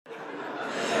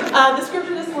The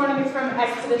scripture this morning is from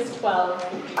Exodus 12.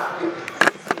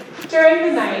 During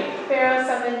the night, Pharaoh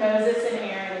summoned Moses and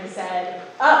Aaron and said,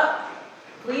 "Up,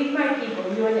 lead my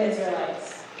people, you and the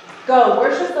Israelites. Go,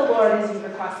 worship the Lord as you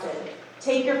requested.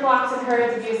 Take your flocks and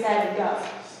herds as you said and go,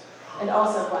 and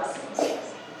also bless me."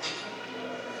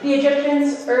 The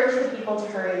Egyptians urged the people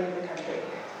to hurry into the country,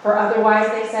 for otherwise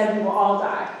they said, "We will all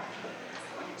die."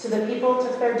 So the people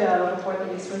took their dough before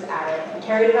the yeast was added and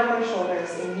carried it on their shoulders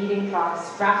in kneading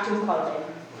troughs wrapped in clothing.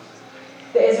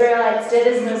 The Israelites did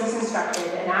as Moses instructed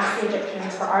and asked the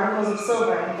Egyptians for articles of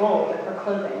silver and gold and for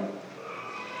clothing.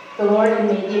 The Lord had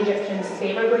made the Egyptians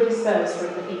favorably disposed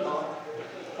toward the people,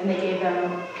 and they gave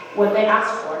them what they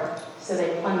asked for, so they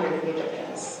plundered the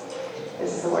Egyptians.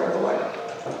 This is the word of the Lord.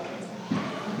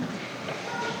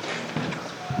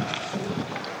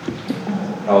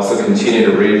 I also continue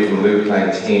to read from Luke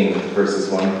 19, verses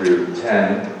 1 through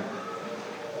 10,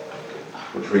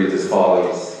 which reads as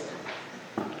follows.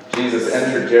 Jesus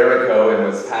entered Jericho and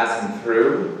was passing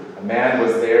through. A man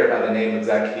was there by the name of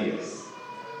Zacchaeus.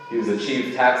 He was a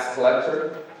chief tax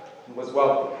collector and was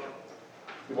wealthy.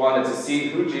 He wanted to see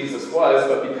who Jesus was,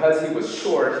 but because he was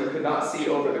short, he could not see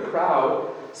over the crowd.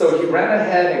 So he ran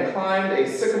ahead and climbed a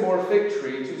sycamore fig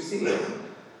tree to see him,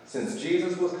 since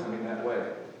Jesus was coming that way.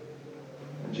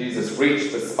 When Jesus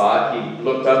reached the spot, he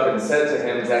looked up and said to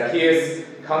him, "Zacchaeus,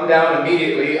 come down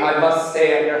immediately. I must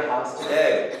stay at your house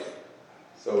today."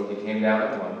 So he came down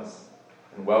at once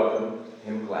and welcomed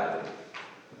him gladly.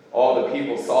 All the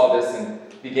people saw this and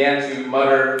began to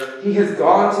mutter, "He has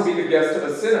gone to be the guest of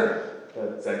a sinner."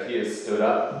 But Zacchaeus stood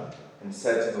up and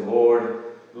said to the Lord,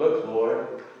 "Look, Lord,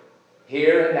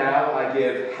 here and now I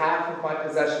give half of my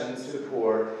possessions to the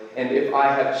poor, and if I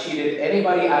have cheated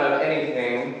anybody out of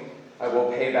anything, I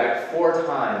will pay back 4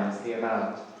 times the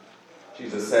amount."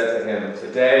 Jesus said to him,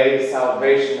 "Today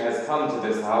salvation has come to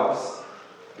this house,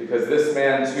 because this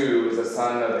man too is a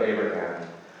son of Abraham.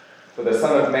 For the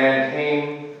Son of Man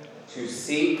came to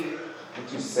seek and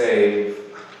to save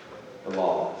the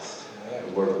lost."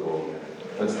 The word of the Lord.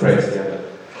 Let's pray together.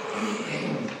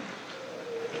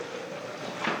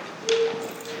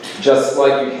 Just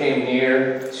like you came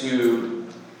near to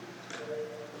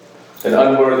an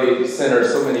unworthy sinner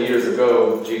so many years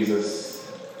ago, Jesus,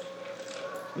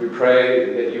 we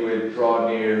pray that you would draw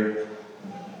near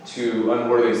to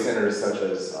unworthy sinners such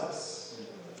as us.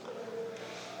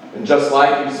 And just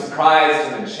like you surprised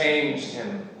him and changed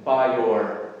him by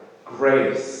your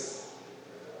grace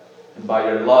and by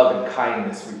your love and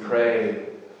kindness, we pray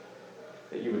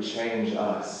that you would change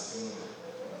us.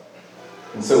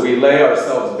 And so we lay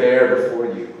ourselves bare before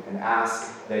you and ask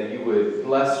that you would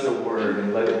bless your word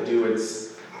and let it do its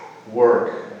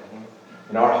work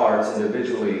in our hearts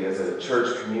individually as a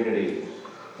church community,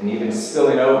 and even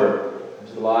spilling over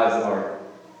into the lives of our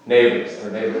neighbors,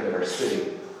 our neighborhood, our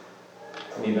city,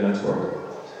 and even into our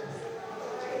world.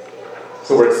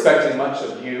 So we're expecting much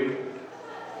of you,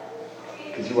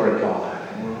 because you are God,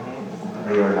 and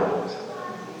we are not.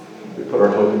 We put our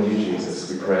hope in you,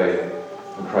 Jesus. We pray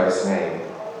in Christ's name.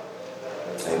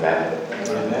 Amen.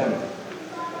 Amen.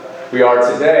 We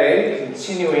are today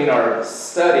continuing our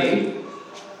study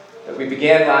that we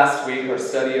began last week, our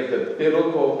study of the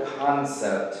biblical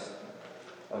concept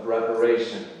of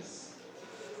reparations.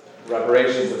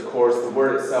 Reparations, of course, the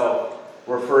word itself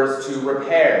refers to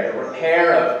repair, the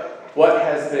repair of what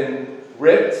has been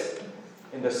ripped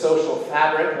in the social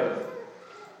fabric of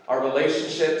our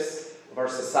relationships, of our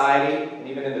society, and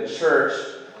even in the church.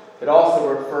 It also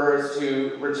refers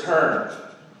to return,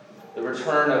 the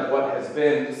return of what has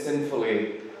been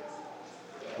sinfully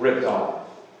ripped off.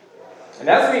 And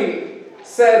as we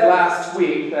said last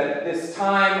week, that this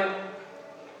time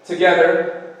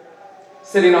together,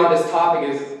 sitting on this topic,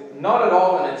 is not at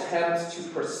all an attempt to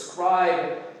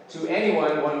prescribe to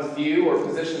anyone one's view or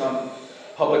position on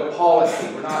public policy.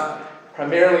 We're not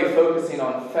primarily focusing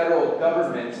on federal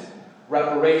government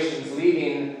reparations,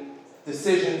 leaving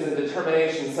decisions and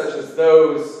determinations such as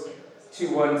those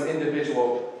to one's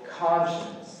individual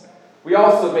conscience. We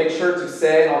also make sure to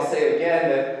say, and I'll say it again,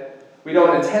 that we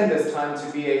don't intend this time to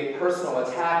be a personal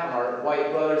attack on our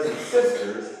white brothers and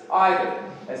sisters either,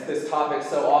 as this topic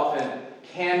so often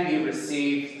can be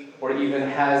received or even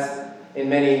has in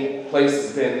many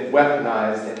places been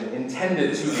weaponized and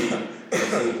intended to be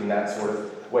received in that sort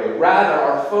of way. Rather,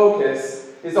 our focus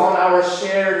is on our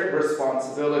shared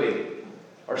responsibility,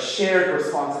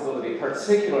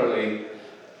 particularly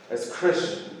as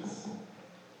Christians.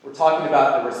 We're talking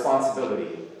about the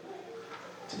responsibility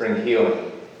to bring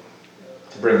healing,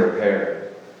 to bring repair.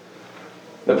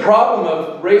 The problem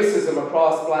of racism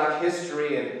across Black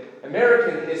history and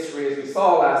American history, as we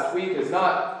saw last week, is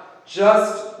not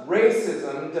just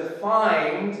racism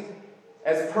defined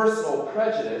as personal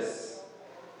prejudice,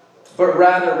 but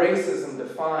rather racism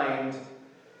defined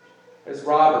as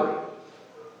robbery.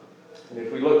 And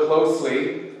if we look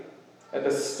closely at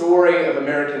the story of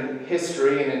American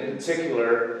history, and in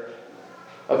particular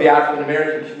of the African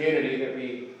American community, that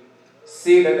we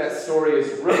see that story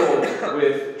is riddled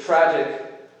with tragic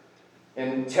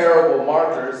and terrible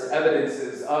markers,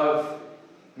 evidences of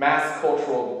mass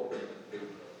cultural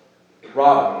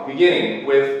robbery, beginning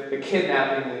with the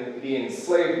kidnapping and the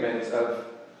enslavement of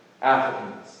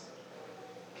Africans,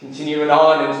 continuing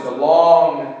on into the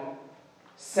long,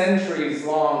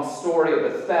 centuries-long story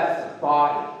of the theft of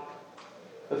body,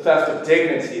 the theft of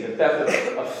dignity, the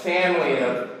theft of family,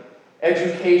 of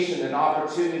education and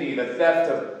opportunity, the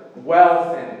theft of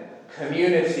wealth and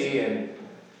community and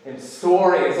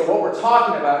story. And so what we're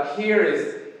talking about here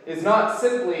is not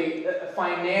simply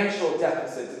financial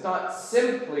deficits. It's not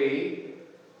simply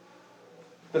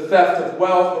the theft of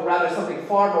wealth, but rather something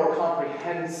far more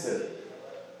comprehensive.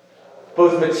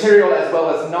 Both material as well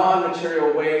as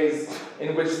non-material ways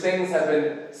in which things have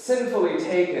been sinfully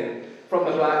taken from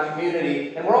the black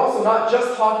community. And we're also not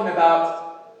just talking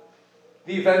about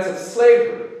the events of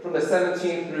slavery from the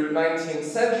 17th through 19th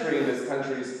century in this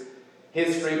country's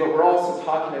history, but we're also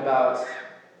talking about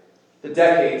the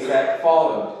decades that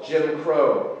followed Jim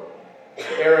Crow,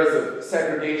 eras of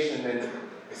segregation and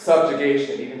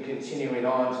subjugation, even continuing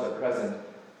on to the present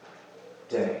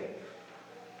day.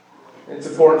 And it's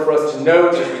important for us to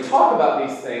note as we talk about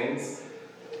these things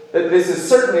that this is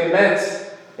certainly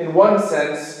meant, in one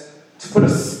sense, to put a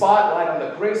spotlight on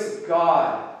the grace of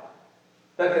God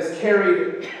that has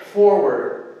carried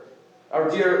forward our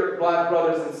dear black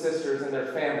brothers and sisters and their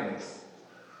families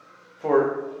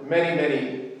for many,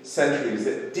 many centuries.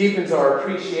 It deepens our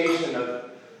appreciation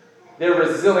of their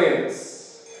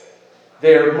resilience,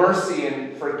 their mercy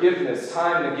and forgiveness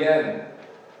time and again,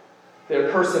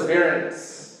 their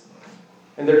perseverance,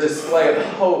 and their display of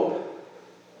hope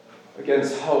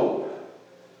against hope.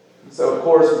 And so, of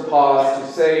course, we pause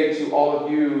to say to all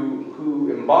of you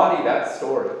who embody that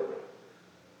story,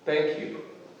 thank you.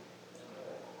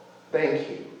 Thank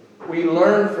you. We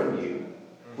learn from you.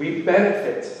 We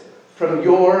benefit from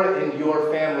your and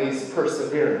your family's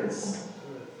perseverance,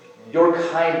 your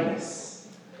kindness,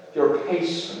 your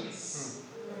patience,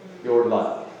 your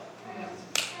love.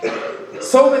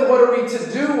 So then what are we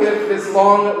to do with this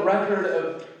long record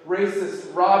of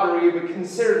racist robbery? We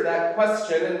considered that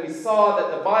question, and we saw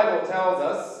that the Bible tells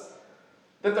us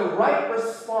that the right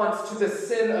response to the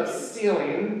sin of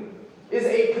stealing is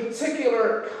a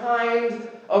particular kind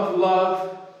of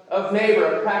love of neighbor,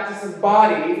 a practice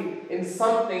embodied in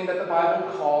something that the Bible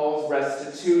calls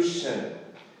restitution.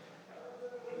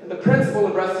 And the principle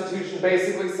of restitution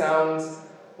basically sounds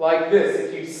like this.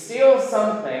 If you steal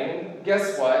something,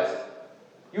 guess what?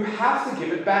 You have to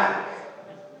give it back.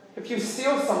 If you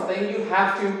steal something, you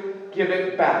have to give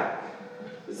it back.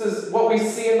 This is what we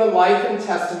see in the life and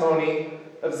testimony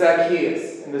of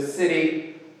Zacchaeus in the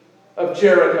city of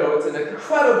Jericho. It's an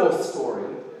incredible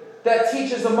story that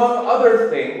teaches, among other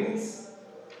things,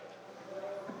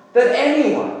 that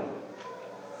anyone,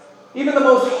 even the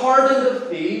most hardened of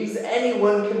thieves,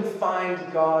 anyone can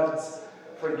find God's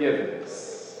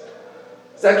forgiveness.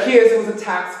 Zacchaeus was a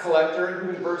tax collector who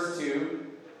in verse 2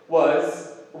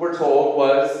 we're told,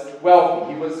 was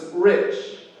wealthy. He was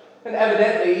rich. And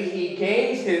evidently, he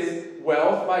gained his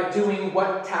wealth by doing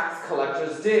what tax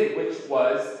collectors did, which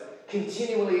was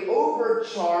continually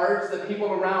overcharge the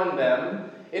people around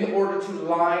them in order to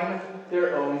line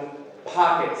their own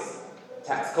pockets.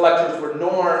 Tax collectors were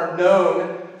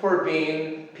known for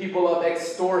being people of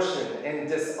extortion and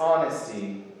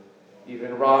dishonesty,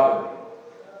 even robbery.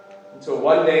 Until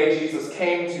one day Jesus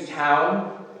came to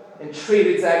town and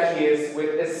treated Zacchaeus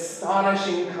with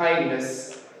astonishing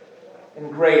kindness and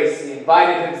grace. He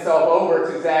invited himself over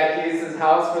to Zacchaeus'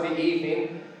 house for the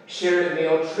evening, shared a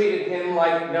meal, treated him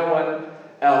like no one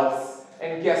else.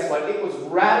 And guess what? It was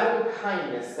radical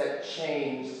kindness that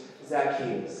changed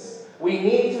Zacchaeus. We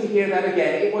need to hear that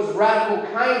again. It was radical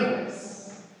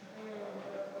kindness.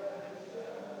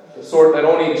 The sort that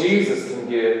only Jesus can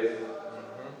give,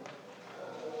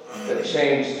 that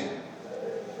changed him.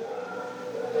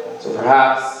 So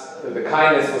perhaps the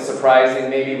kindness was surprising.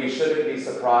 Maybe we shouldn't be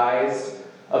surprised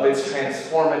of its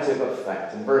transformative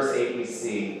effect. In verse 8 we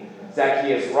see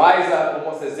Zacchaeus rise up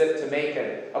almost as if to make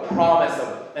a promise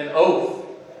of an oath,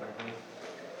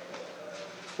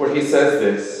 where he says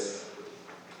this: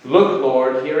 "Look,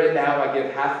 Lord, here and now I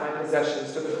give half my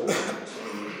possessions to the poor.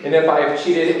 And if I have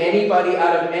cheated anybody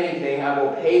out of anything, I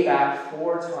will pay back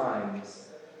 4 times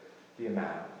the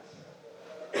amount."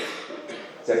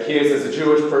 Zacchaeus, as a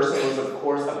Jewish person, was of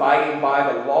course abiding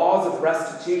by the laws of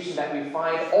restitution that we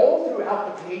find all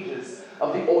throughout the pages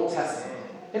of the Old Testament.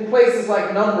 In places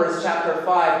like Numbers chapter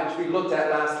 5, which we looked at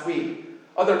last week.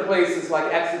 Other places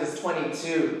like Exodus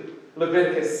 22,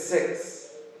 Leviticus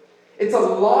 6. It's a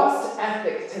lost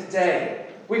ethic today.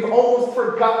 We've almost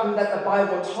forgotten that the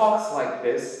Bible talks like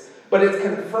this, but it's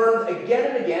confirmed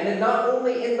again and again, and not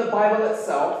only in the Bible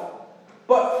itself,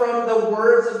 but from the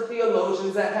words of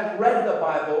theologians that have read the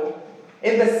Bible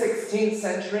in the 16th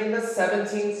century, in the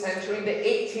 17th century, the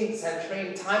 18th century,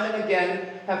 and time and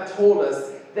again have told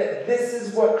us that this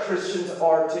is what Christians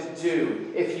are to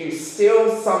do. If you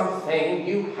steal something,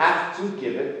 you have to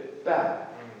give it back.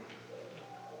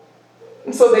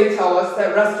 And so they tell us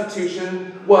that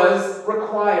restitution was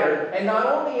required, and not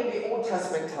only in the Old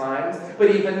Testament times, but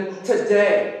even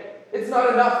today. It's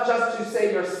not enough just to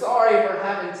say you're sorry for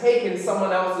having taken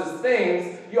someone else's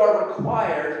things. You are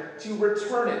required to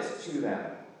return it to them.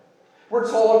 We're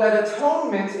told that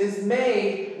atonement is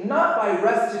made not by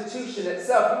restitution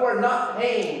itself. You are not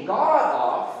paying God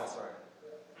off. That's right.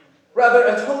 Rather,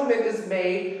 atonement is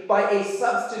made by a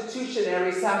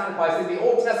substitutionary sacrifice. In the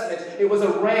Old Testament, it was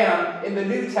a ram. In the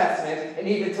New Testament, and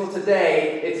even till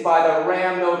today, it's by the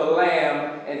ram, no, the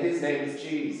lamb, and his name is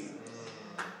Jesus.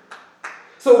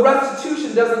 So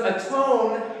restitution doesn't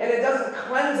atone, and it doesn't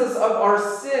cleanse us of our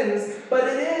sins, but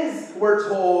it is, we're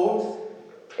told,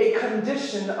 a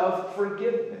condition of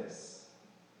forgiveness.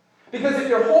 Because if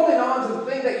you're holding on to the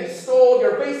thing that you stole,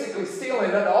 you're basically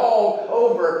stealing it all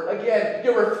over again.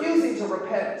 You're refusing to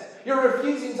repent. You're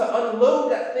refusing to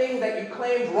unload that thing that you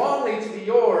claimed wrongly to be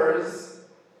yours.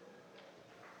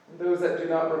 And those that do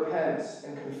not repent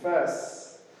and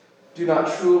confess do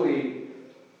not truly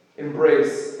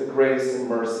embrace the grace and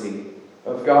mercy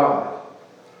of God.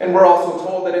 And we're also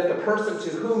told that if the person to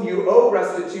whom you owe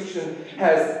restitution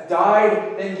has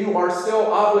died, then you are still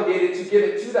obligated to give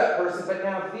it to that person, but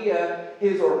now via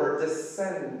his or her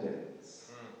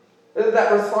descendants.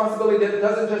 That responsibility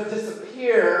doesn't just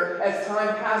disappear as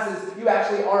time passes. You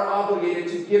actually are obligated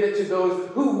to give it to those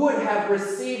who would have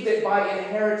received it by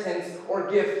inheritance or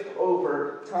gift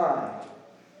over time.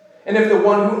 And if the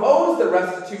one who owes the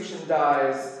restitution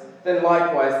dies, then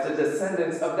likewise the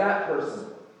descendants of that person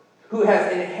who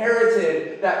has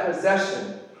inherited that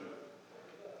possession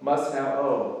must now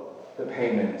owe the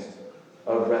payment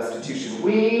of restitution.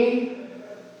 We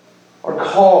are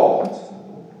called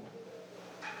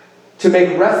to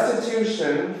make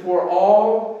restitution for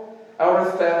all our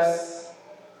thefts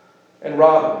and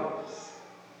robberies.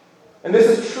 And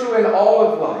this is true in all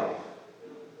of life.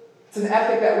 It's an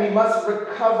ethic that we must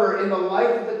recover in the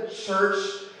life of the church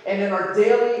and in our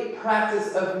daily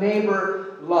practice of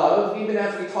neighbor love, even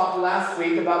as we talked last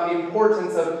week about the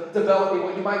importance of developing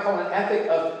what you might call an ethic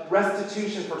of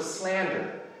restitution for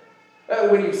slander.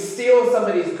 When you steal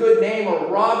somebody's good name or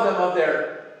rob them of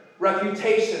their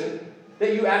reputation,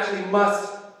 that you actually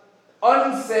must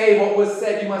unsay what was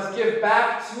said. You must give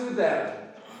back to them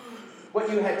what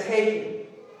you had taken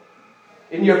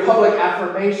in your public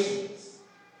affirmations,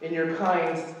 in your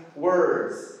kind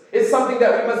words. It's something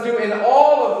that we must do in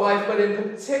all of life, but in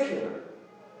particular,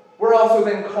 we're also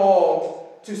then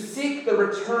called to seek the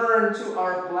return to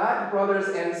our black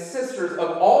brothers and sisters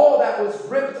of all that was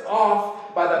ripped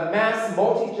off by the mass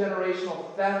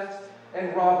multi-generational theft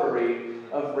and robbery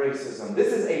of racism.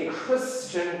 This is a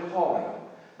Christian calling.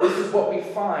 This is what we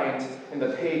find in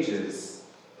the pages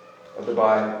of the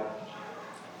Bible.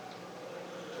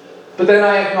 But then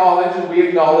I acknowledge, and we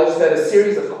acknowledge, that a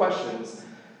series of questions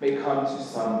may come to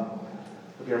some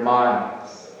of your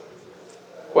minds.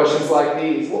 Questions like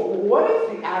these. Well, what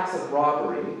if the acts of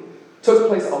robbery took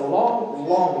place a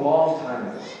long time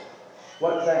ago?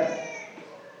 What then?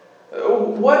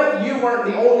 What if you weren't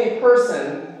the only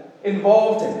person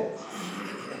involved in it?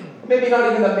 Maybe not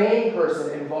even the main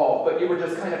person involved, but you were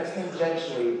just kind of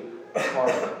tangentially a part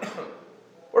of it.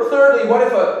 Or thirdly, what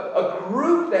if a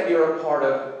group that you're a part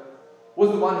of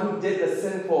was the one who did the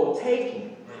sinful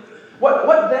taking?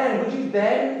 What then? Would you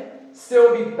then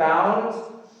still be bound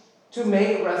to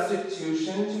make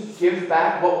restitution, to give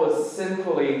back what was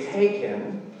sinfully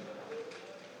taken?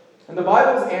 And the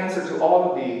Bible's answer to all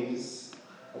of these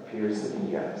appears to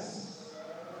be yes.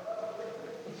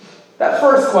 That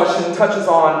first question touches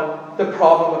on the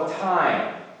problem of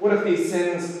time. What if these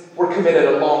sins were committed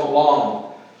a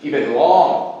long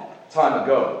time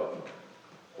ago?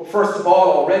 Well, first of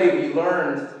all, already we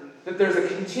learned that there's a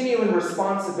continuing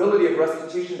responsibility of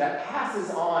restitution that passes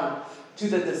on to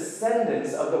the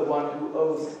descendants of the one who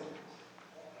owes it.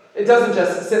 It doesn't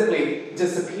just simply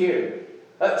disappear.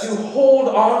 To hold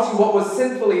on to what was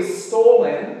sinfully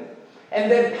stolen and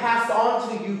then passed on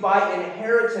to you by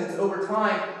inheritance over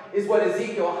time is what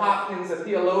Ezekiel Hopkins, a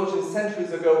theologian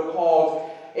centuries ago,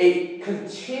 called a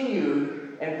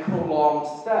continued and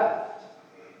prolonged theft.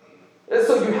 And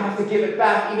so you have to give it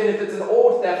back, even if it's an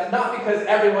old theft, not because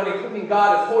everyone, including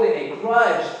God, is holding a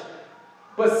grudge,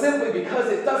 but simply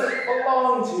because it doesn't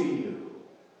belong to you.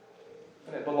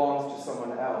 And it belongs to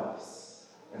someone else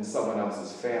and someone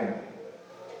else's family.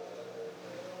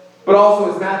 But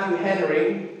also, as Matthew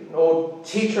Henry, an old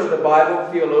teacher of the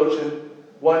Bible, theologian,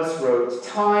 once wrote,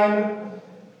 time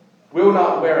will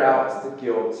not wear out the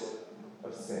guilt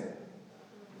of sin.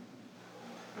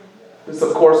 This,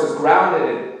 of course, is grounded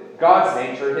in God's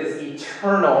nature, his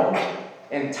eternal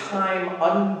and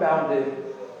time-unbounded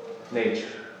nature.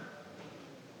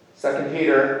 2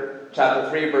 Peter chapter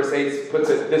 3, verse 8 puts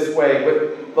it this way,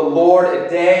 with the Lord a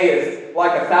day is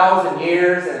like 1,000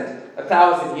 years, and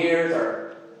 1,000 years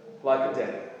are like a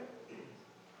day.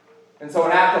 And so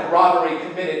an act of robbery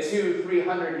committed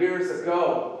 200-300 years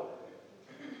ago,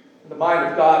 in the mind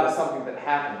of God, is something that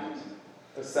happened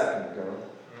a second ago.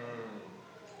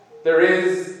 There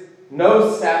is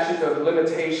no statute of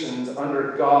limitations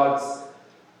under God's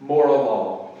moral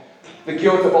law. The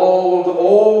guilt of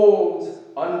old,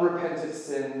 unrepented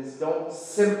sins don't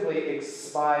simply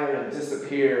expire and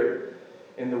disappear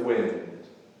in the wind.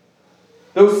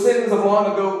 Those sins of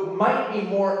long ago might be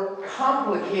more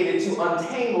complicated to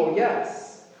untangle,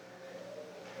 yes.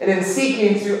 And in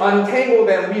seeking to untangle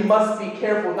them, we must be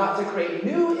careful not to create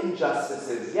new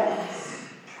injustices, yes.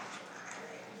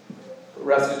 But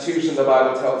restitution, the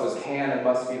Bible tells us, can and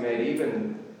must be made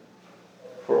even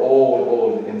for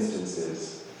old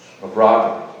instances of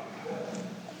robbery.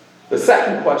 The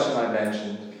second question I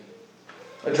mentioned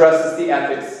addresses the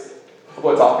ethics of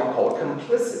what's often called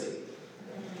complicity.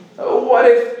 What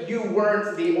if you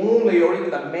weren't the only or even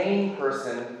the main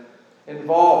person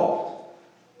involved?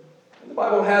 The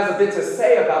Bible has a bit to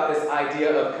say about this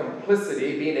idea of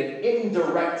complicity being an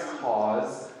indirect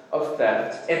cause of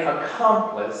theft, an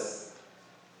accomplice.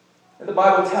 And the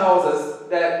Bible tells us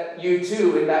that you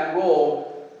too, in that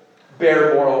role,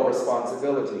 bear moral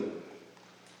responsibility.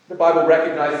 The Bible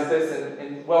recognizes this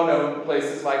in well-known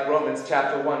places like Romans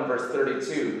chapter 1, verse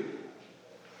 32,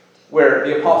 where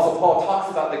the Apostle Paul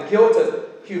talks about the guilt of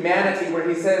humanity, where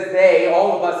he says they,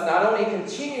 all of us, not only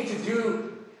continue to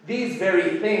do these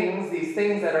very things, these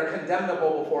things that are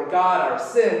condemnable before God, our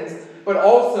sins, but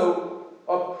also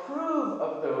approve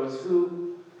of those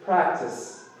who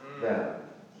practice them.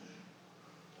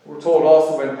 We're told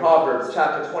also in Proverbs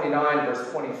chapter 29,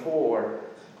 verse 24,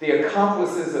 the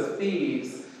accomplices of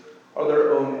thieves are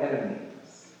their own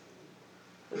enemies.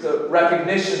 There's a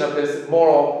recognition of this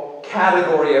moral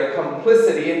category of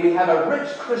complicity, and we have a rich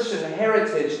Christian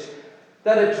heritage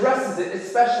that addresses it,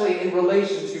 especially in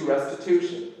relation to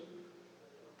restitution.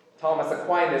 Thomas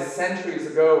Aquinas, centuries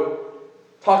ago,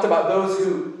 talked about those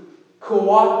who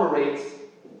cooperate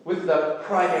with the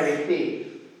primary thief.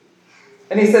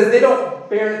 And he says they don't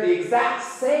bear the exact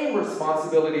same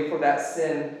responsibility for that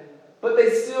sin, but they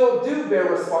still do bear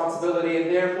responsibility,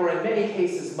 and therefore in many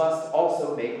cases must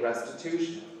also make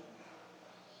restitution.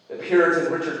 The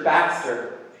Puritan Richard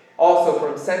Baxter, also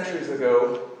from centuries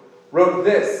ago, wrote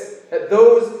this, that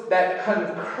those that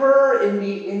concur in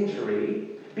the injury,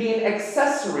 being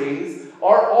accessories,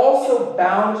 are also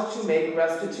bound to make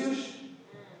restitution.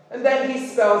 And then he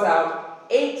spells out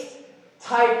 8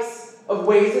 types of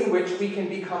ways in which we can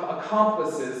become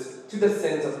accomplices to the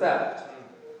sins of theft.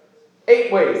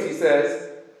 8 ways, he says.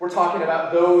 We're talking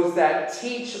about those that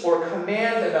teach or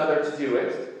command another to do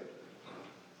it,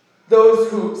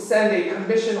 those who send a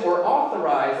commission or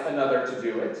authorize another to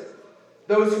do it,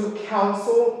 those who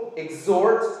counsel,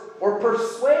 exhort, or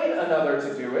persuade another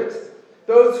to do it,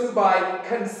 those who by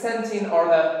consenting are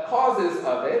the causes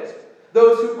of it,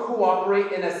 those who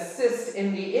cooperate and assist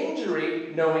in the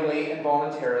injury knowingly and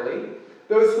voluntarily,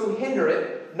 those who hinder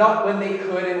it, not when they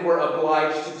could and were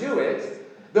obliged to do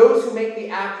it, those who make the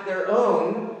act their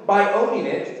own by owning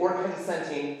it or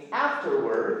consenting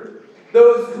afterward,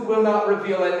 those who will not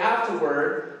reveal it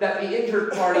afterward, that the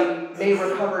injured party may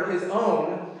recover his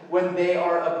own when they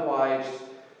are obliged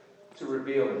to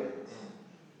reveal it.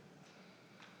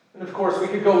 And of course, we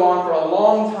could go on for a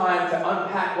long time to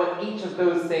unpack what each of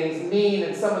those things mean,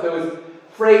 and some of those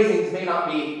phrasings may not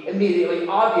be immediately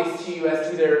obvious to you as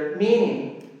to their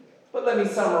meaning. But let me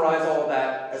summarize all of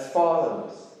that as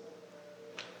follows.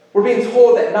 We're being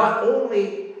told that not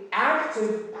only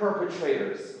active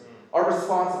perpetrators are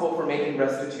responsible for making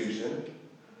restitution,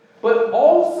 but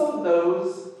also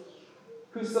those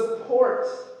who support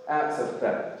acts of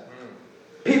theft.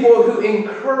 People who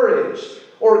encourage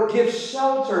or give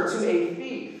shelter to a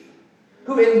thief.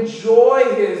 who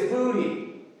enjoy his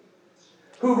booty,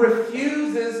 who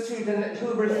refuse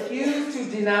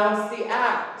to denounce the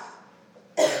act,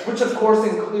 which of course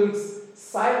includes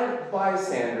silent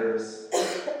bystanders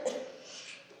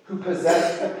who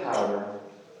possess the power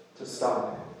to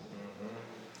stop it.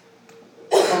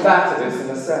 I'll come back to this in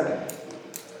a second.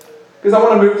 Because I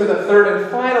want to move to the third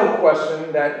and final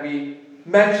question that we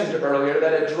mentioned earlier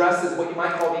that addresses what you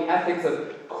might call the ethics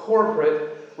of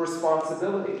corporate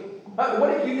responsibility.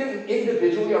 What if you didn't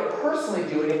individually or personally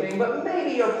do anything, but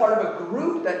maybe you're part of a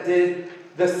group that did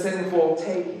the sinful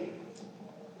taking?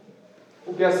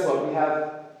 Well, guess what? We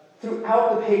have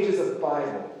throughout the pages of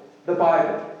the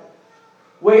Bible,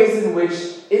 ways in which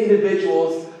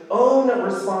individuals own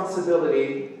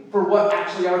responsibility for what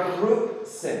actually are group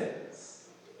sins.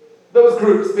 Those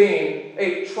groups being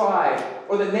a tribe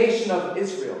or the nation of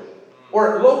Israel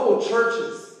or local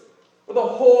churches or the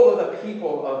whole of the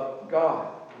people of God.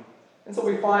 And so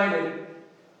we find in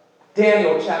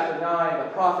Daniel chapter 9,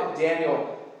 the prophet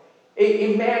Daniel,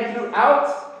 a man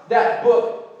throughout that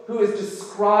book who is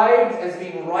described as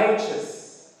being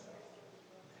righteous,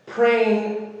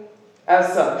 praying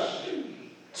as such.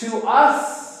 To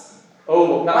us, O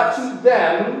Lord, not to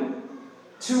them,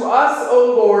 to us,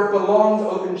 O Lord, belongs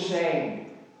open shame.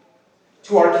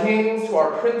 To our kings, to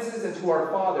our princes, and to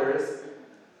our fathers,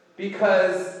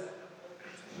 because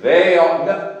they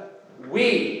are,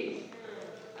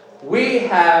 we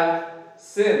have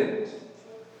sinned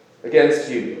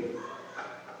against you.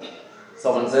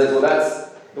 Someone says, well, that's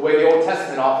the way the Old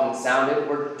Testament often sounded.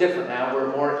 We're different now.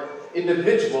 We're more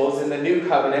individuals in the new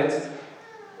covenant.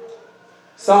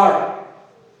 Sorry.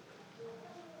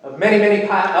 Of many, many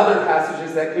other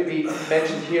passages that could be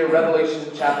mentioned here,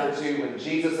 Revelation chapter 2, when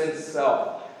Jesus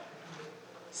himself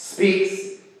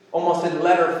speaks almost in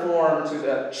letter form to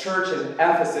the church in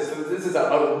Ephesus. So this is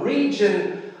a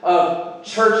region of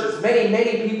churches. Many,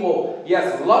 many people,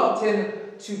 yes, lumped in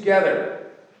together.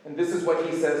 And this is what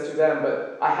he says to them.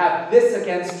 But I have this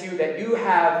against you, that you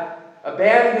have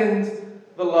abandoned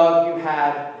the love you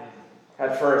had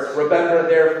at first. Remember,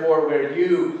 therefore, where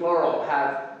you, plural,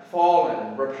 have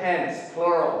fallen. Repent,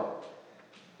 plural.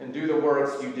 And do the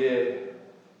works you did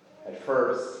at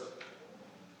first.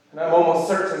 And I'm almost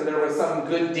certain there was some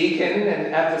good deacon in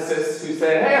Ephesus who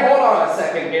said, hey, hold on a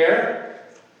second here.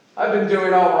 I've been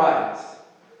doing all right.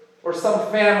 Or some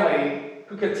family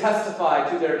who could testify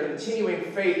to their continuing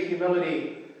faith,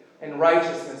 humility, and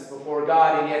righteousness before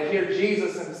God. And yet here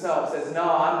Jesus himself says, no,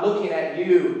 I'm looking at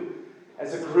you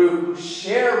as a group who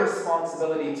share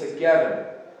responsibility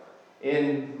together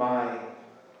in my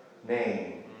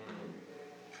name.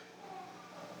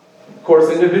 Of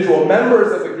course, individual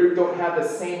members of the group don't have the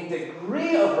same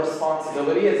degree of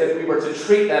responsibility as if we were to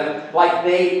treat them like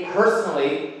they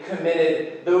personally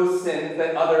committed those sins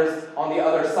that others on the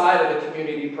other side of the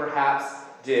community perhaps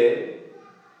did.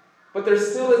 But there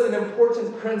still is an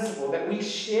important principle that we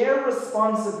share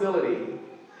responsibility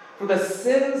for the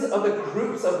sins of the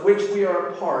groups of which we are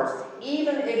a part,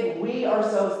 even if we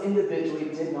ourselves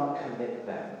individually did not commit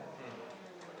them.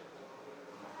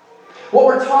 What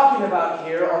we're talking about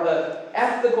here are the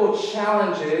ethical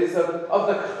challenges of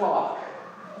the clock,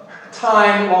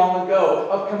 time long ago,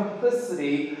 of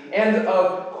complicity, and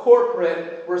of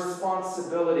corporate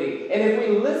responsibility. And if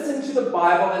we listen to the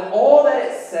Bible and all that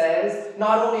it says,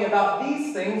 not only about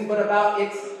these things, but about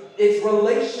its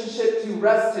relationship to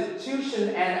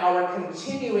restitution and our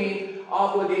continuing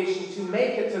obligation to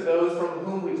make it to those from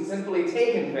whom we've simply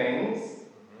taken things,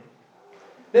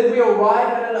 then we arrive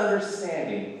at an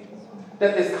understanding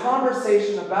that this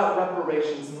conversation about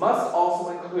reparations must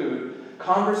also include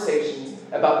conversations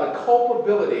about the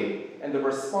culpability and the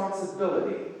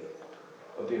responsibility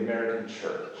of the American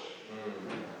church.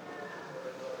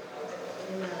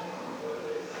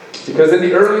 Because in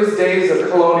the earliest days of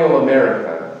colonial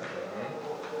America,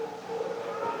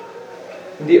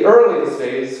 in the earliest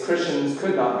days, Christians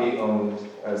could not be owned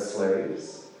as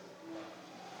slaves.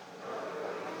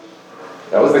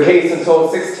 That was the case until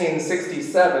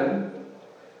 1667,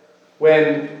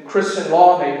 when Christian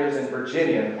lawmakers in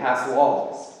Virginia passed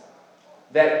laws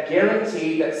that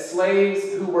guaranteed that slaves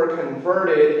who were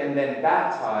converted and then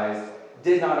baptized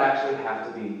did not actually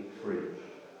have to be free.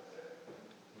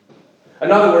 In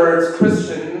other words,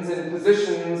 Christians in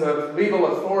positions of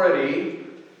legal authority,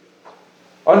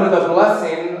 under the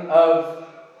blessing of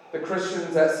the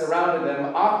Christians that surrounded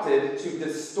them, opted to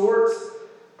distort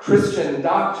Christian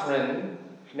doctrine,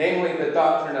 namely the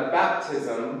doctrine of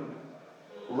baptism,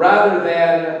 rather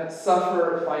than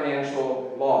suffer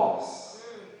financial loss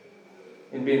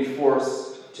in being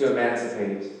forced to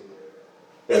emancipate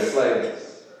their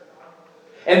slaves.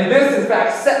 And this, in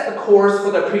fact, set the course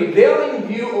for the prevailing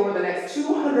view over the next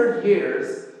 200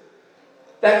 years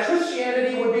that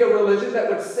Christianity would be a religion that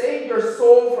would save your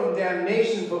soul from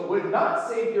damnation, but would not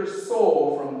save your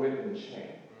soul from whip and chain.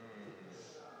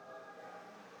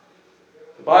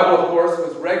 The Bible, of course,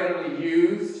 was regularly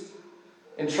used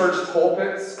in church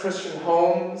pulpits, Christian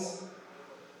homes,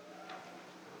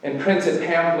 and printed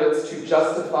pamphlets to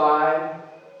justify,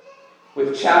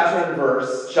 with chapter and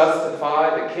verse,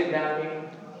 justify the kidnapping,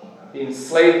 the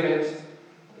enslavement,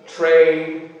 the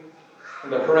trade,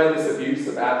 and the horrendous abuse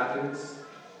of Africans.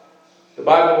 The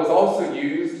Bible was also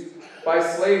used by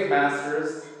slave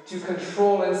masters to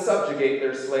control and subjugate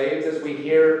their slaves, as we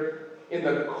hear in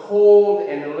the cold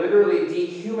and literally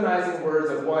dehumanizing words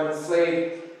of one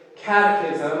slave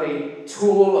catechism, a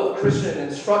tool of Christian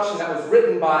instruction that was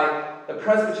written by the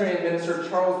Presbyterian minister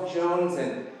Charles Jones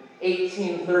in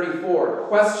 1834.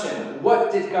 Question: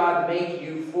 what did God make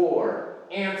you for?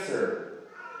 Answer: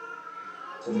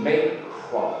 to make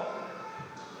crop.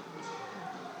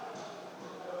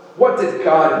 What did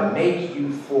God make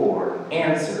you for?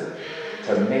 Answer: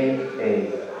 to make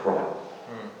a crop.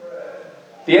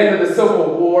 The end of the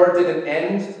Civil War didn't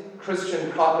end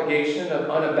Christian propagation of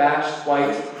unabashed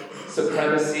white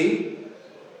supremacy.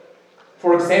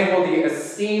 For example, the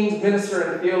esteemed minister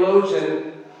and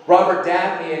theologian Robert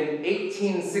Dabney in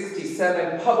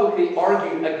 1867 publicly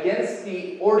argued against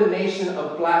the ordination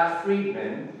of black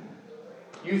freedmen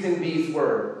using these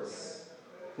words: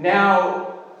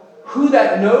 "Now, who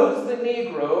that knows the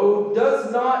Negro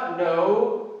does not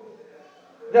know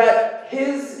that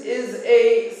his is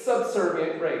a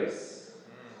subservient race,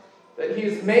 that he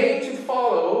is made to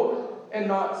follow and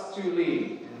not to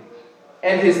lead,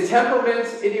 and his temperament,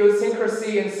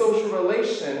 idiosyncrasy, and social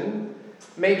relation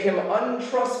make him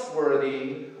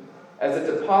untrustworthy as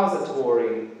a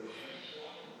depository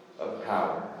of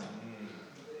power."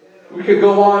 We could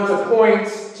go on to point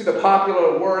to the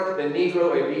popular work, The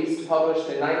Negro, a Beast, published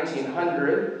in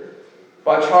 1900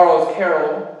 by Charles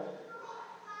Carroll,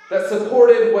 that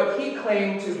supported what he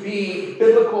claimed to be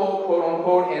biblical,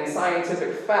 quote-unquote, and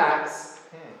scientific facts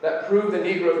that proved the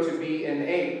Negro to be an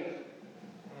ape,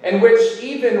 and which,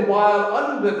 even while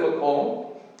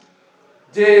unbiblical,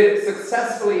 did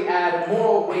successfully add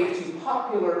moral weight to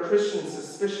popular Christian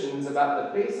suspicions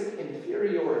about the basic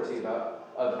inferiority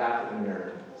of African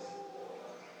Americans.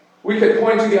 We could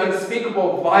point to the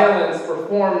unspeakable violence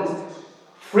performed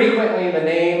frequently in the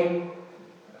name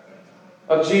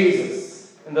of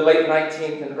Jesus in the late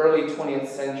 19th and early 20th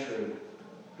century.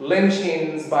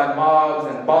 Lynchings by mobs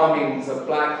and bombings of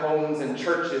black homes and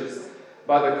churches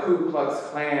by the Ku Klux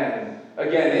Klan,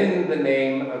 again in the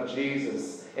name of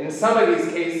Jesus. In some of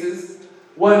these cases,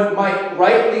 one might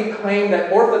rightly claim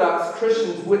that Orthodox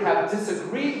Christians would have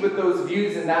disagreed with those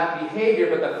views and that behavior,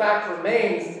 but the fact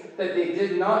remains that they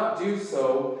did not do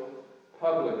so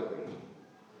publicly,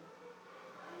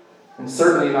 and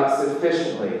certainly not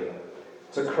sufficiently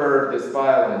to curb this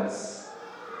violence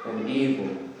and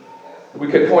evil.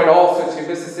 We could point also to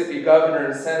Mississippi Governor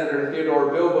and Senator Theodore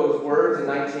Bilbo's words in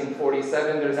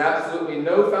 1947: "There's absolutely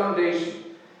no foundation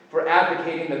for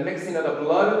advocating the mixing of the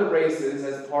blood of the races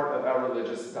as part of our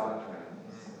religious doctrines."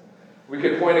 We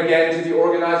could point again to the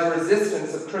organized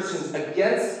resistance of Christians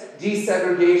against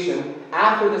desegregation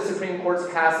after the Supreme Court's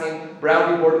passing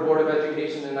Brown v. Board of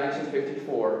Education in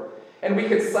 1954. And we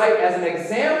could cite as an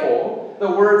example the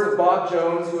words of Bob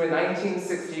Jones, who in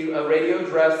 1960, a radio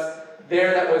address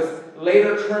there that was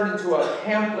later turned into a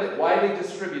pamphlet widely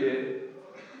distributed,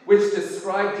 which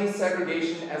described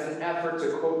desegregation as an effort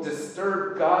to, quote,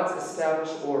 disturb God's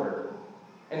established order,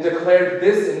 and declared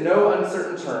this in no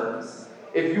uncertain terms: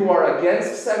 if you are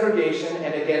against segregation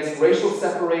and against racial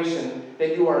separation,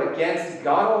 then you are against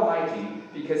God Almighty,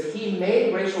 because He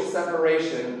made racial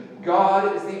separation.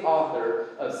 God is the author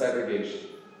of segregation.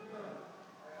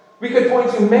 We could point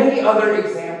to many other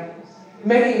examples,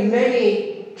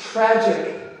 many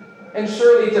tragic and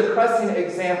surely depressing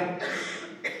examples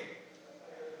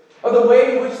of the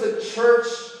way in which the church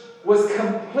was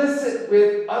complicit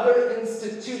with other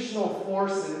institutional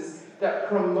forces that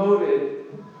promoted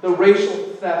the racial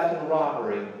theft and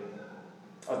robbery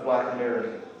of black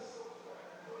Americans.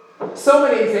 So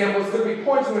many examples could we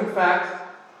point to, in fact,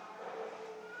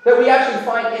 that we actually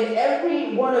find in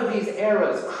every one of these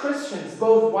eras Christians,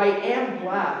 both white and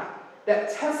black,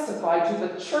 that testify to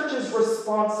the church's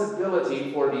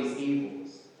responsibility for these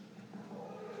evils.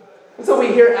 And so we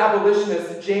hear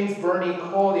abolitionist James Burney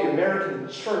call the American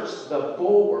church the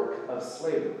bulwark of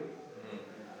slavery.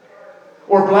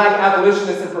 Or black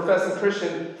abolitionist and professing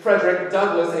Christian Frederick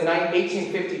Douglass in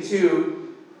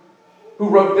 1852, who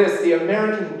wrote this: "The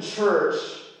American church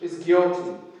is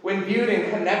guilty when viewed in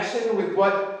connection with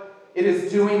what it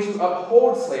is doing to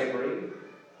uphold slavery,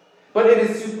 but it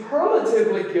is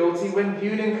superlatively guilty when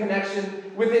viewed in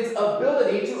connection with its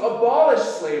ability to abolish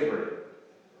slavery.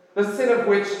 The sin of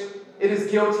which it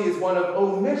is guilty is one of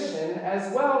omission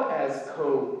as well as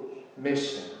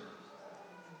commission.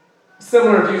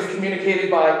 Similar views communicated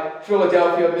by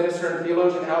Philadelphia minister and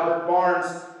theologian Albert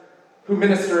Barnes, who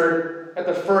ministered at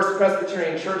the First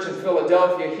Presbyterian Church in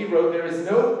Philadelphia. He wrote, "There is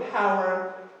no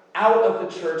power out of the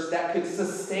church that could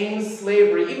sustain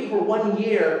slavery, even for 1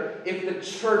 year, if the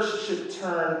church should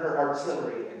turn her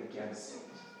artillery against it."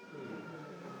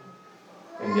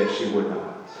 And yet she would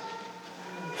not.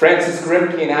 Francis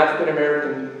Grimke, an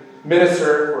African-American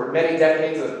minister for many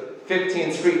decades of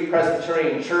 15th Street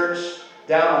Presbyterian Church,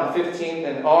 down on 15th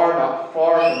and R, not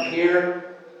far from here,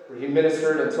 where he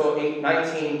ministered until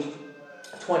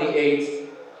 1928,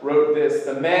 wrote this: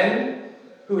 "The men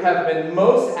who have been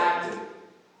most active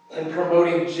in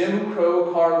promoting Jim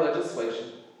Crow car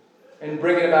legislation and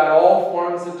bringing about all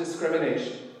forms of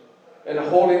discrimination and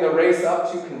holding the race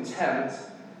up to contempt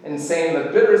and saying the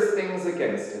bitterest things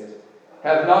against it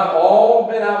have not all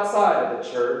been outside of the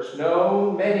church.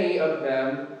 No, many of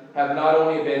them have not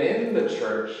only been in the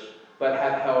church, but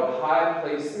have held high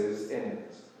places in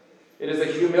it. It is a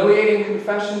humiliating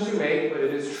confession to make, but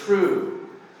it is true.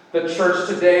 The church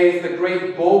today is the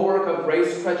great bulwark of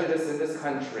race prejudice in this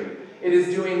country. It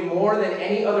is doing more than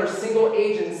any other single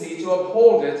agency to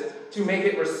uphold it, to make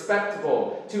it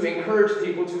respectable, to encourage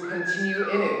people to continue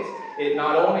in it. It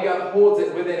not only upholds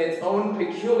it within its own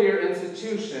peculiar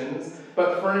institutions,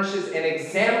 but furnishes an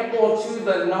example to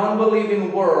the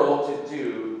non-believing world to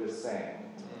do the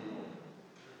same."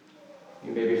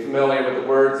 You may be familiar with the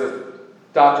words of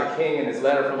Dr. King in his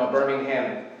letter from a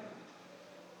Birmingham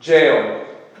jail,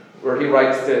 where he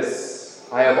writes this: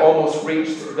 "I have almost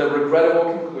reached the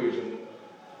regrettable conclusion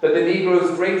that the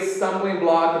Negro's great stumbling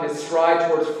block in his stride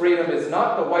towards freedom is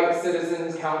not the white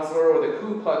citizen's counselor or the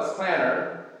Ku Klux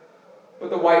Klaner, but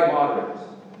the white moderate,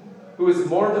 who is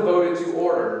more devoted to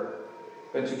order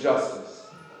than to justice.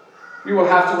 We will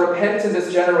have to repent in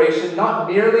this generation,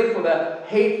 not merely for the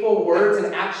hateful words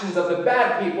and actions of the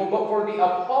bad people, but for the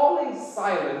appalling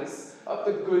silence of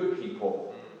the good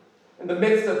people. In the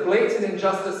midst of blatant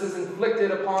injustices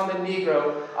inflicted upon the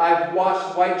Negro, I've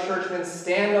watched white churchmen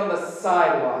stand on the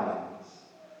sidelines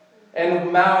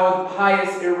and mouth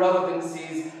pious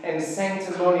irrelevancies and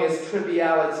sanctimonious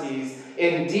trivialities.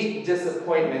 In deep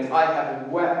disappointment, I have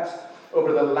wept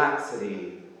over the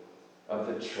laxity of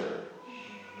the church."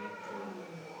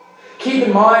 Keep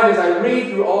in mind as I read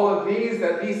through all of these,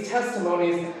 that these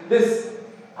testimonies, this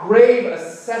grave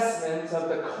assessment of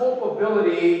the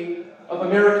culpability of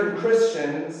American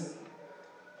Christians,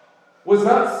 was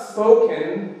not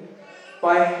spoken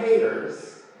by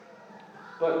haters,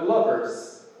 but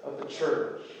lovers of the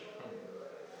church.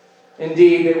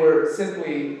 Indeed, they were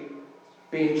simply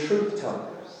being truth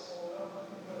tellers.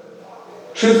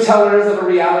 Truth tellers of a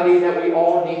reality that we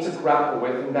all need to grapple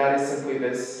with, and that is simply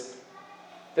this: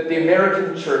 that the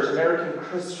American church, American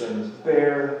Christians,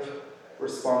 bear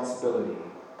responsibility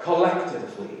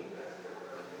collectively.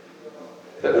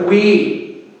 That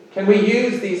we, can we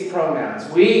use these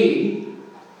pronouns? We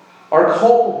are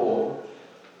culpable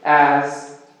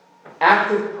as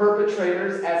active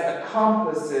perpetrators, as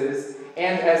accomplices,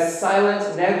 and as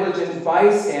silent, negligent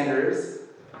bystanders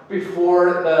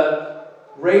before the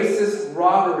racist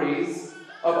robberies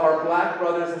of our black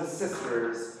brothers and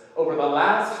sisters over the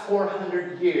last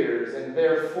 400 years, and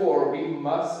therefore we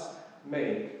must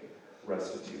make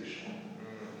restitution.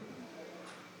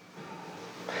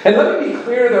 And let me be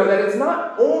clear, though, that it's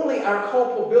not only our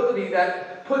culpability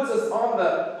that puts us on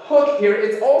the hook here,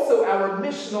 it's also our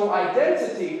missional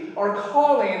identity, our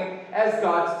calling as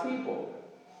God's people.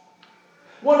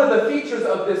 One of the features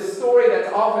of this story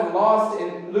that's often lost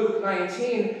in Luke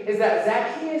 19 is that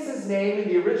Zacchaeus' name in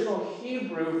the original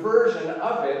Hebrew version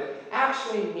of it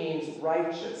actually means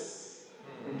righteous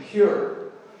and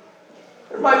pure.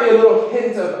 There might be a little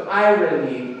hint of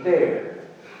irony there.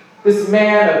 This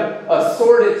man of a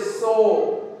sordid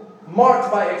soul,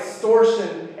 marked by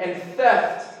extortion and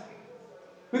theft,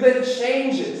 who then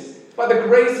changes by the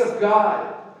grace of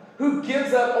God, who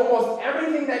gives up almost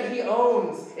everything that he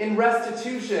owns in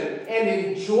restitution and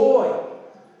in joy.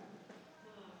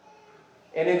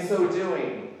 And in so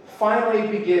doing,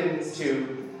 finally begins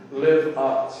to live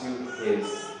up to his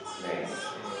name.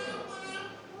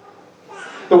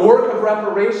 The work of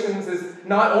reparations is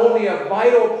not only a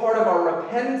vital part of our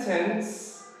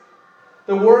repentance,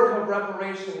 the work of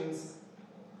reparations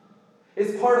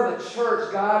is part of the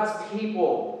church, God's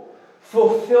people,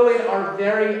 fulfilling our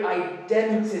very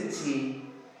identity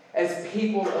as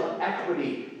people of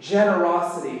equity,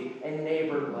 generosity, and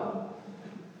neighbor love.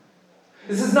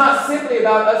 This is not simply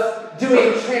about us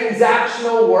doing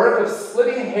transactional work of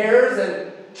splitting hairs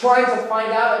and trying to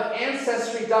find out if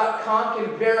Ancestry.com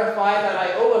can verify that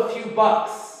I owe a few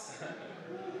bucks.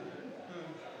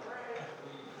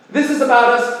 This is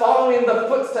about us following the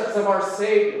footsteps of our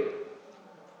Savior,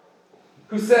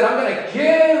 who said, I'm going to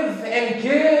give and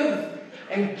give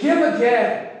and give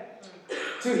again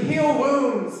to heal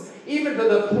wounds, even to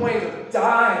the point of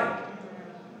dying.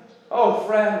 Oh,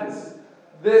 friends,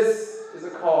 this is a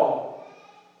call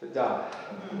to die.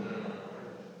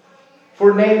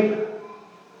 For neighbor,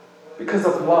 because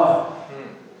of love.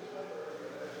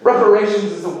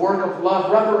 Reparations is a work of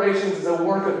love. Reparations is a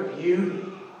work of beauty.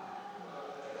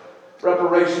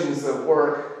 Reparations is a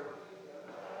work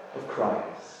of Christ.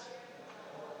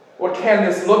 What can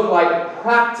this look like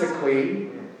practically?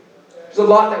 There's a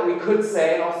lot that we could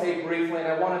say, and I'll say briefly, and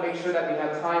I want to make sure that we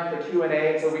have time for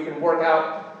Q&A so we can work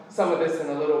out some of this in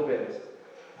a little bit.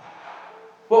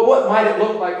 But what might it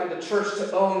look like for the church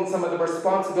to own some of the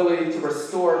responsibility to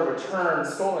restore and return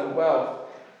stolen wealth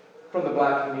from the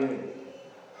black community?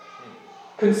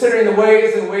 Considering the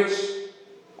ways in which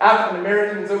African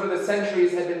Americans over the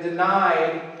centuries have been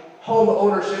denied home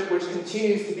ownership, which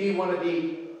continues to be one of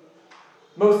the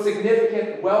most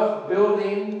significant wealth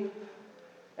building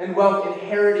and wealth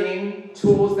inheriting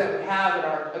tools that we have in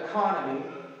our economy,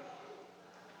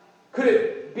 could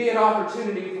it be an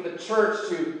opportunity for the church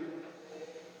to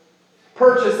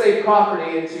purchase a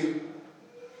property and to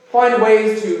find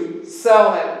ways to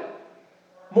sell at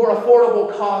more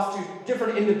affordable cost to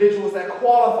different individuals that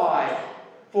qualify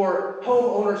for home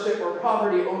ownership or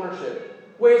property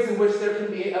ownership? Ways in which there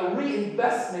can be a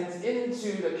reinvestment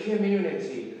into the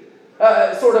community.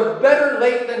 Sort of better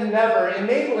late than never,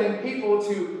 enabling people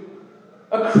to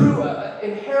accrue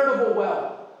inheritable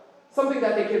wealth. Something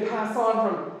that they can pass on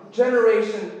from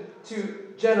generation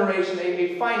to generation.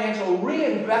 A financial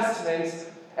reinvestment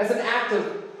as an act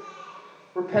of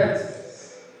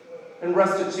repentance and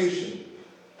restitution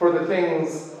for the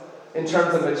things in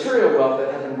terms of material wealth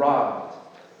that have been robbed.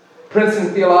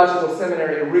 Princeton Theological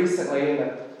Seminary recently, in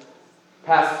the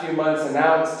past few months,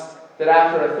 announced that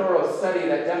after a thorough study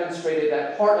that demonstrated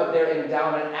that part of their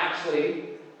endowment actually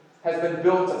has been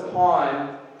built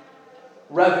upon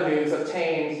revenues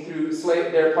obtained through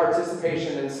their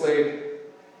participation in slave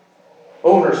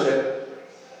ownership,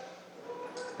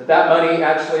 that money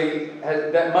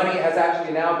has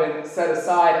actually now been set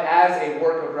aside as a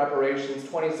work of reparations,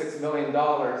 $26 million,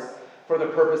 for the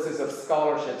purposes of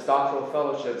scholarships, doctoral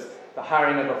fellowships, the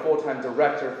hiring of a full-time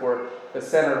director for the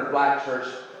Center of Black Church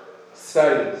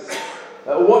Studies.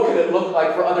 What could it look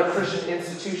like for other Christian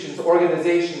institutions,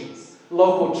 organizations,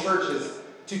 local churches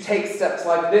to take steps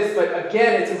like this? But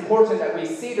again, it's important that we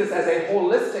see this as a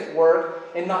holistic work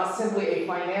and not simply a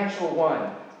financial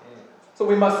one. So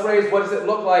we must raise, what does it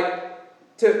look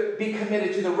like to be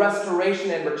committed to the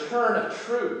restoration and return of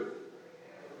truth?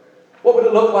 What would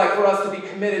it look like for us to be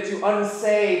committed to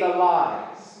unsay the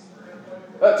lies,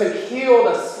 to heal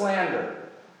the slander,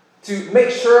 to make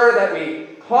sure that we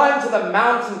climb to the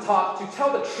mountaintop to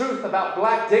tell the truth about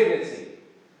black dignity,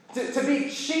 to be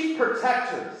chief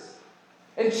protectors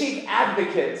and chief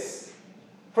advocates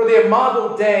for the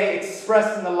Imago Dei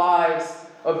expressed in the lives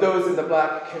of those in the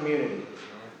black community,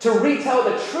 to retell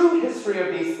the true history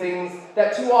of these things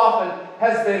that too often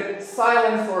has been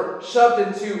silenced or shoved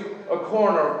into a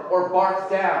corner or barked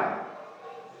down.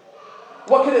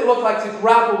 What could it look like to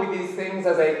grapple with these things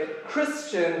as a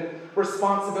Christian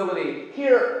responsibility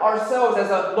here ourselves as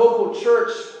a local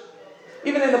church,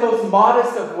 even in the most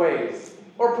modest of ways,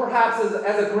 or perhaps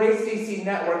as a Grace DC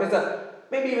network, as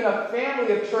maybe even a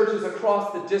family of churches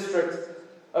across the District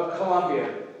of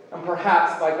Columbia, and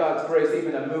perhaps by God's grace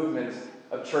even a movement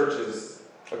of churches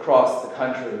across the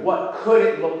country? What could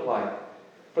it look like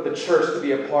for the church to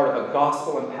be a part of a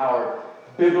gospel-empowered,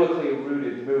 biblically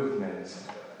rooted movement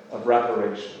of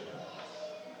reparation?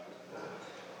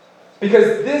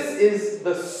 Because this is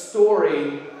the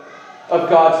story of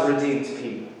God's redeemed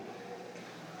people,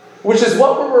 which is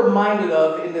what we're reminded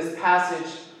of in this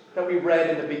passage that we read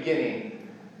in the beginning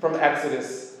from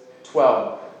Exodus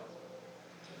 12.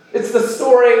 It's the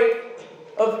story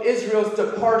of Israel's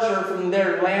departure from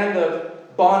their land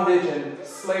of bondage and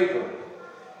slavery.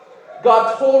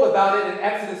 God told about it in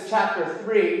Exodus chapter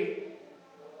 3,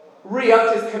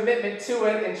 re-upped his commitment to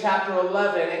it in chapter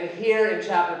 11, and here in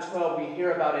chapter 12 we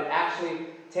hear about it actually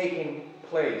taking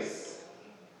place.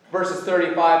 Verses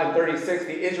 35 and 36,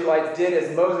 the Israelites did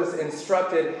as Moses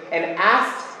instructed and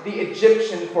asked the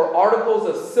Egyptian for articles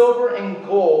of silver and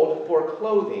gold for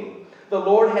clothing. The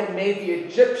Lord had made the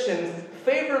Egyptians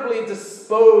favorably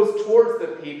disposed towards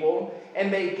the people,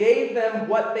 and they gave them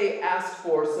what they asked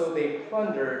for, so they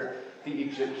plundered the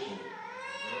Egyptians.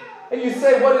 And you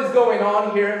say, what is going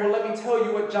on here? Well, let me tell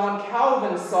you what John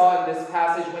Calvin saw in this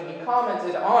passage when he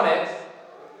commented on it.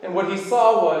 And what he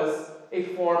saw was a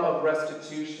form of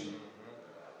restitution.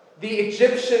 The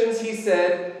Egyptians, he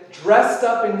said, dressed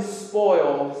up in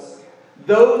spoils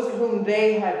those whom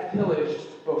they had pillaged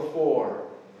before.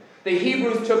 The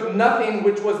Hebrews took nothing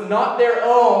which was not their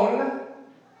own,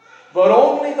 but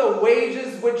only the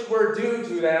wages which were due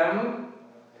to them.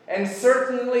 And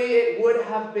certainly it would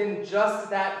have been just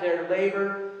that their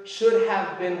labor should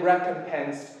have been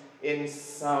recompensed in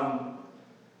some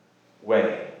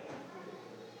way.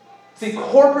 See,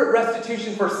 corporate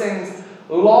restitution for sins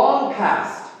long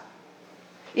past,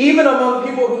 even among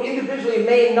people who individually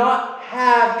may not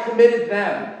have committed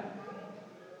them,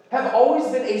 have always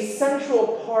been a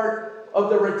central part of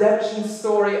the redemption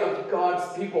story of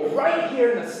God's people, right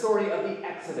here in the story of the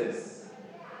Exodus.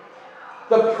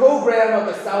 The program of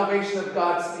the salvation of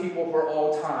God's people for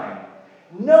all time.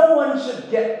 No one should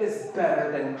get this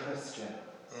better than Christians.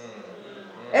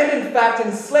 And in fact,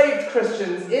 enslaved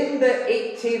Christians in the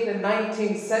 18th and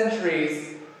 19th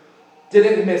centuries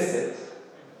didn't miss it.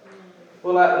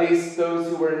 Well, at least those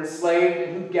who were enslaved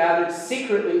and who gathered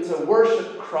secretly to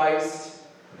worship Christ,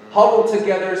 huddled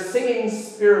together singing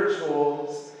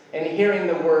spirituals and hearing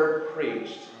the word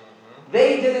preached.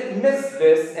 They didn't miss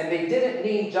this, and they didn't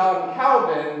need John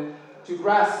Calvin to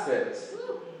grasp it.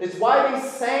 It's why they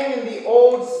sang in the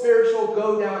old spiritual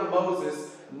Go Down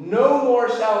Moses, no more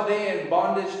shall they in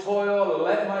bondage toil,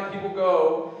 let my people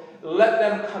go. Let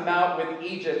them come out with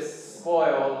Egypt's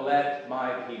spoil, let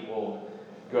my people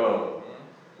go.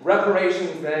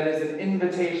 Reparations, then, is an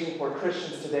invitation for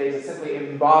Christians today to simply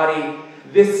embody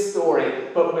this story,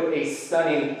 but with a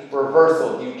stunning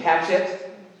reversal. Do you catch it?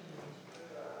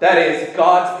 That is,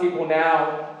 God's people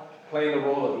now playing the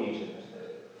role of Egypt.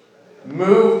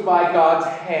 Moved by God's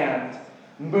hand,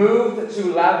 moved to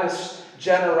lavish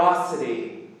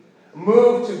generosity,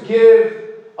 moved to give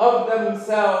of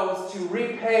themselves to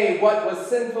repay what was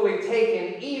sinfully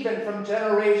taken, even from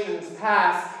generations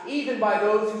past, even by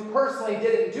those who personally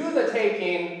didn't do the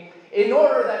taking, in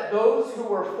order that those who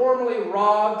were formerly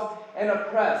robbed and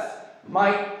oppressed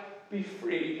might be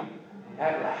freed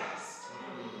at last.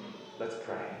 Let's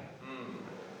pray.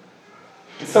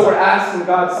 And so we're asking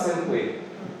God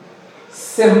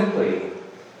simply,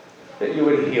 that you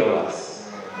would heal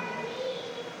us.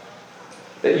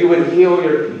 That you would heal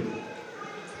your people.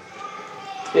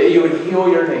 That you would heal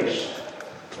your nation.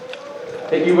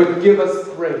 That you would give us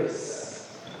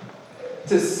grace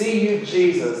to see you,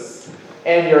 Jesus,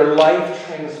 and your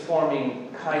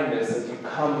life-transforming kindness as you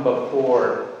come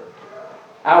before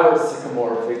our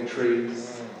sycamore fig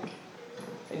trees.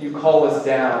 And you call us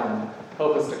down.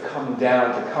 Help us to come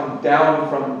down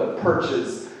from the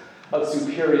perches of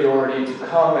superiority, to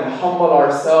come and humble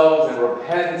ourselves and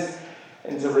repent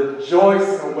and to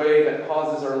rejoice in a way that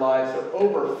causes our lives to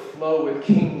overflow with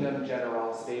kingdom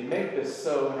generosity. Make this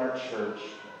so in our church.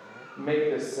 Make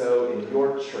this so in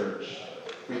your church.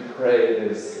 We pray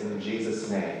this in Jesus'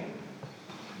 name.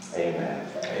 Amen.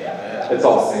 Amen. Let's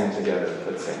all sing together.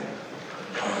 Let's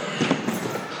sing.